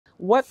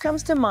What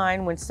comes to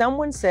mind when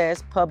someone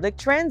says public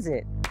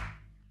transit?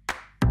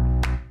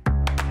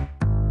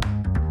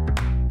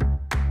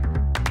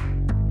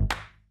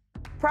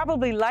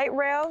 Probably light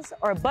rails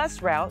or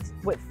bus routes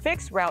with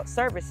fixed route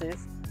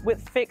services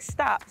with fixed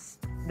stops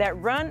that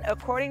run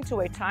according to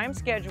a time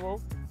schedule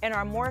and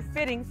are more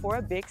fitting for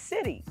a big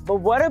city.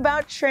 But what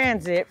about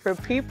transit for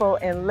people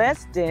in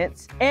less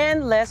dense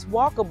and less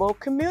walkable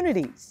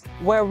communities,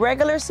 where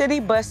regular city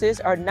buses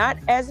are not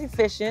as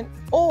efficient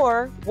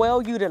or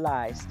well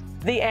utilized?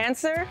 The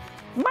answer?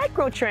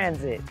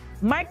 Microtransit.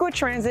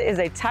 Microtransit is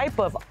a type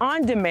of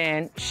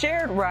on-demand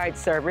shared ride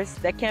service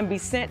that can be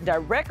sent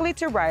directly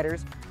to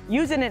riders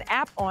using an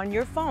app on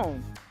your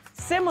phone,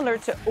 similar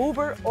to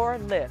Uber or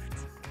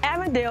Lyft.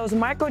 Avondale's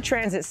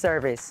microtransit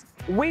service,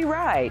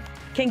 WeRIDE,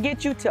 can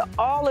get you to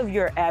all of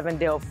your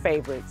Avondale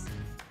favorites.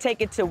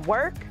 Take it to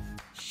work,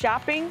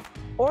 shopping,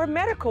 or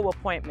medical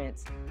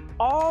appointments,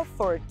 all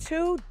for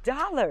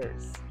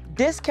 $2.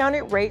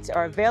 Discounted rates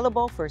are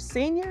available for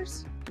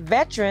seniors,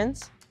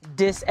 veterans,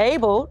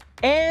 disabled,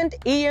 and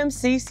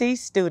EMCC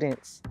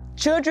students.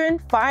 Children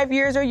 5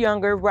 years or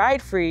younger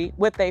ride free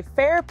with a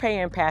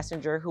fare-paying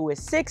passenger who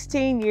is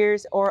 16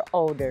 years or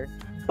older.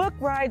 Book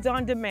rides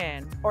on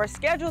demand or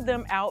schedule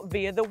them out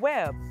via the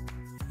web,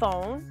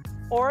 phone,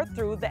 or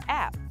through the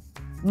app.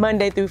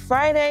 Monday through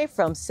Friday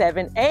from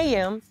 7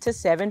 a.m. to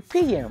 7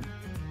 p.m.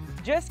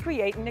 Just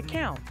create an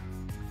account.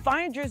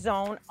 Find your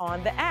zone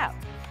on the app.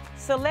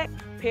 Select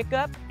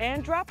pickup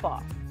and drop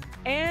off,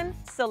 and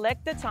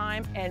select the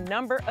time and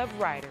number of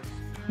riders.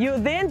 You'll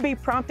then be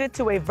prompted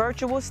to a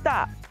virtual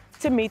stop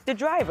to meet the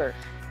driver.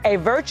 A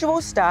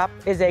virtual stop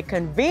is a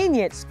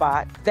convenient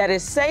spot that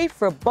is safe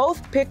for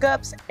both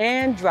pickups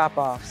and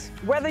drop-offs.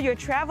 Whether you're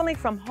traveling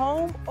from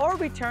home or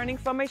returning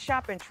from a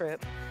shopping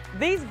trip,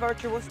 these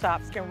virtual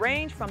stops can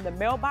range from the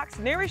mailbox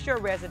nearest your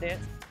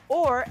residence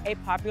or a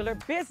popular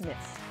business.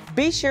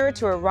 Be sure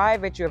to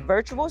arrive at your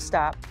virtual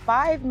stop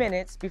 5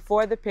 minutes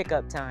before the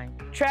pickup time.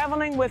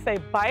 Traveling with a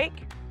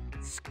bike,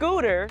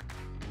 scooter,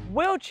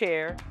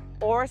 wheelchair,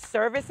 or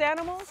service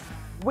animals?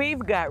 We've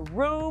got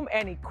room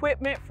and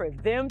equipment for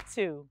them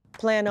too.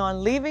 Plan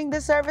on leaving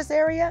the service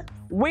area?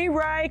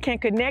 WeRIDE can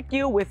connect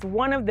you with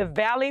one of the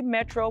Valley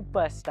Metro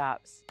bus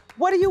stops.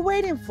 What are you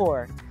waiting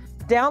for?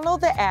 Download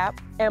the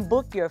app and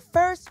book your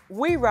first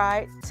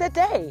WeRIDE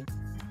today.